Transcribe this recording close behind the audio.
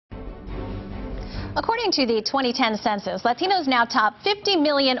According to the 2010 census, Latinos now top 50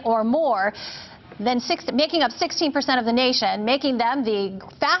 million or more, making up 16% of the nation, making them the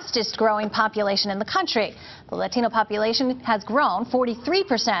fastest growing population in the country. The Latino population has grown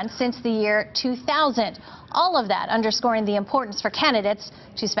 43% since the year 2000. All of that underscoring the importance for candidates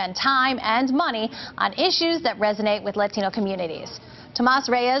to spend time and money on issues that resonate with Latino communities. Tomas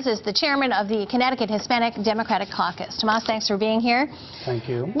Reyes is the chairman of the Connecticut Hispanic Democratic Caucus. Tomas, thanks for being here. Thank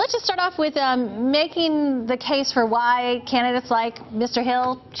you. Let's just start off with making the case for why candidates like Mr.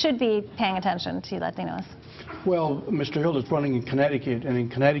 Hill should be paying attention to Latinos. Well, Mr. Hill is running in Connecticut, and in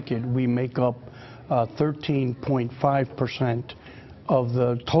Connecticut we make up 13.5% of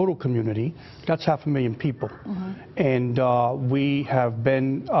the total community. That's 500,000 people. And we have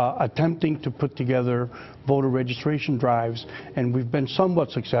been attempting to put together voter registration drives, and we've been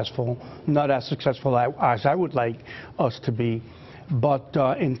somewhat successful, not as successful as I would like us to be, but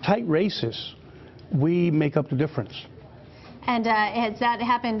in tight races, we make up the difference. And has that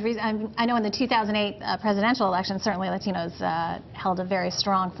happened? I know in the 2008 presidential election, certainly Latinos held a very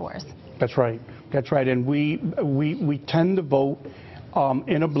strong force. That's right. That's right. And we tend to vote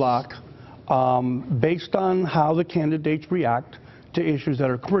in a block based on how the candidates react to issues that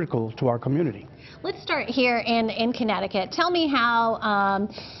are critical to our community. Let's start here in Connecticut. Tell me how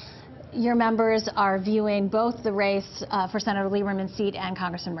your members are viewing both the race for Senator Lieberman's seat and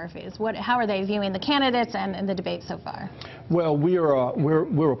Congressman Murphy's. How are they viewing the candidates and the debate so far? Well,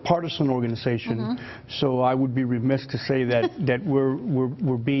 we're a partisan organization, so I would be remiss to say that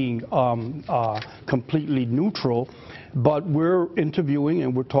we're being completely neutral. But we're interviewing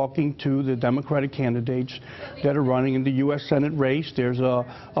and we're talking to the Democratic candidates that are running in the U.S. Senate race. There's a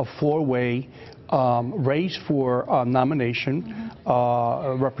four-way race for nomination.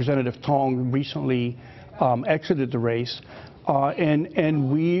 Representative Tong recently exited the race. And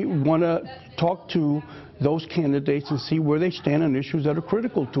we want to talk to those candidates and see where they stand on issues that are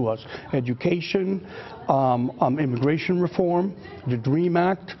critical to us. Education, immigration reform, the DREAM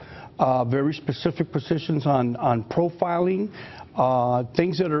Act, very specific positions on profiling,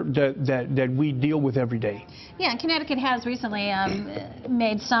 things that we deal with every day. Yeah, and Connecticut has recently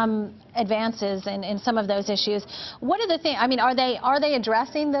made some advances in some of those issues. What are the things? I mean, are they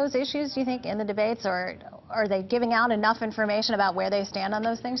addressing those issues, do you think, in the debates, or are they giving out enough information about where they stand on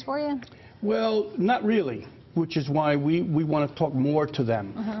those things for you? Well, not really, which is why we want to talk more to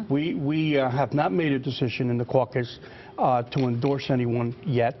them. We have not made a decision in the caucus to endorse anyone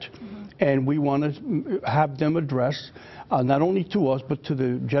yet, and we want to have them address not only to us but to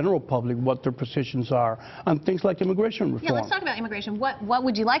the general public what their positions are on things like immigration reform. Yeah, let's talk about immigration. What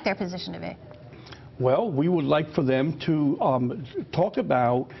would you like their position to be? Well, we would like for them to talk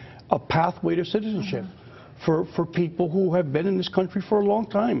about a pathway to citizenship. For people who have been in this country for a long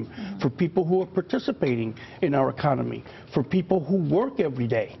time, for people who are participating in our economy, for people who work every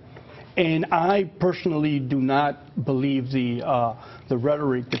day. And I personally do not believe the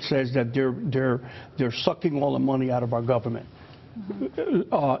rhetoric that says that they're sucking all the money out of our government.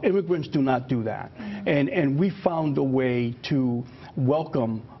 Immigrants do not do that. And we found a way to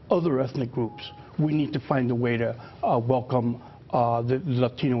welcome other ethnic groups. We need to find a way to welcome the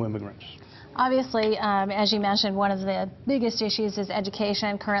Latino immigrants. Obviously, as you mentioned, one of the biggest issues is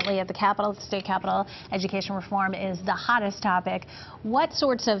education. Currently at the Capitol, the state Capitol, education reform is the hottest topic. What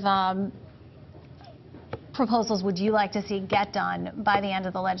sorts of proposals would you like to see get done by the end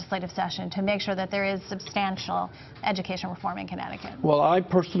of the legislative session to make sure that there is substantial education reform in Connecticut? Well, I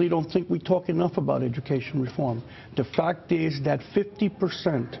personally don't think we talk enough about education reform. The fact is that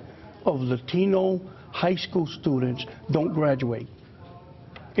 50% of Latino high school students don't graduate.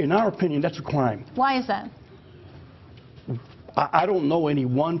 In our opinion, that's a crime. Why is that? I don't know any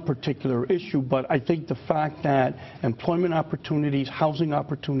one particular issue, but I think the fact that employment opportunities, housing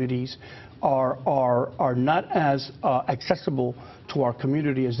opportunities are not as accessible to our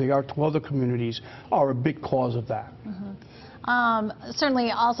community as they are to other communities are a big cause of that.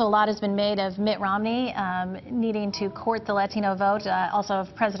 Certainly also a lot has been made of Mitt Romney needing to court the Latino vote, also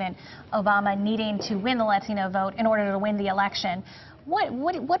of President Obama needing to win the Latino vote in order to win the election.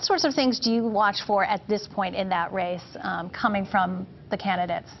 What sorts of things do you watch for at this point in that race coming from the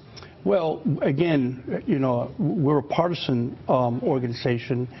candidates? Well, again, you know, we're a partisan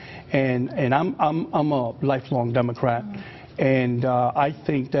organization, and I'm a lifelong Democrat, and I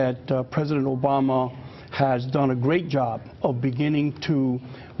think that President Obama has done a great job of beginning to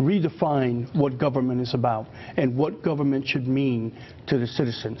redefine what government is about and what government should mean to the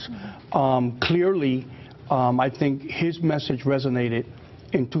citizens. Clearly, I think his message resonated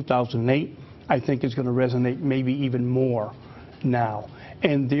in 2008. I think it's going to resonate maybe even more now.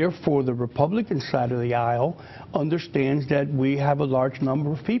 And therefore, the Republican side of the aisle understands that we have a large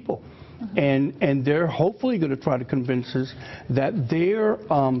number of people. And they're hopefully going to try to convince us that their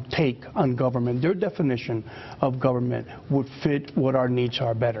take on government, their definition of government, would fit what our needs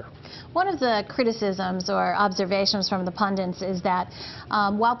are better. One of the criticisms or observations from the pundits is that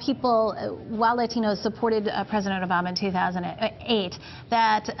while Latinos supported President Obama in 2008,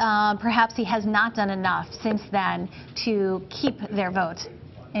 that perhaps he has not done enough since then to keep their vote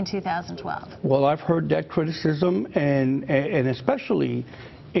in 2012. Well, I've heard that criticism, and especially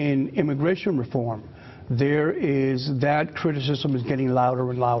in immigration reform, that criticism is getting louder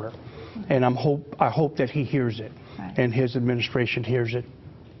and louder, and I hope that he hears it, and his administration hears it.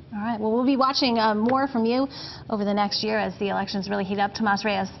 All right. Well, we'll be watching more from you over the next year as the elections really heat up. Tomas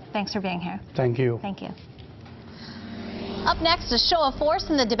Reyes, thanks for being here. Thank you. Thank you. Up next, a show of force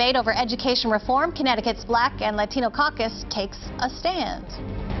in the debate over education reform. Connecticut's Black and Latino caucus takes a stand.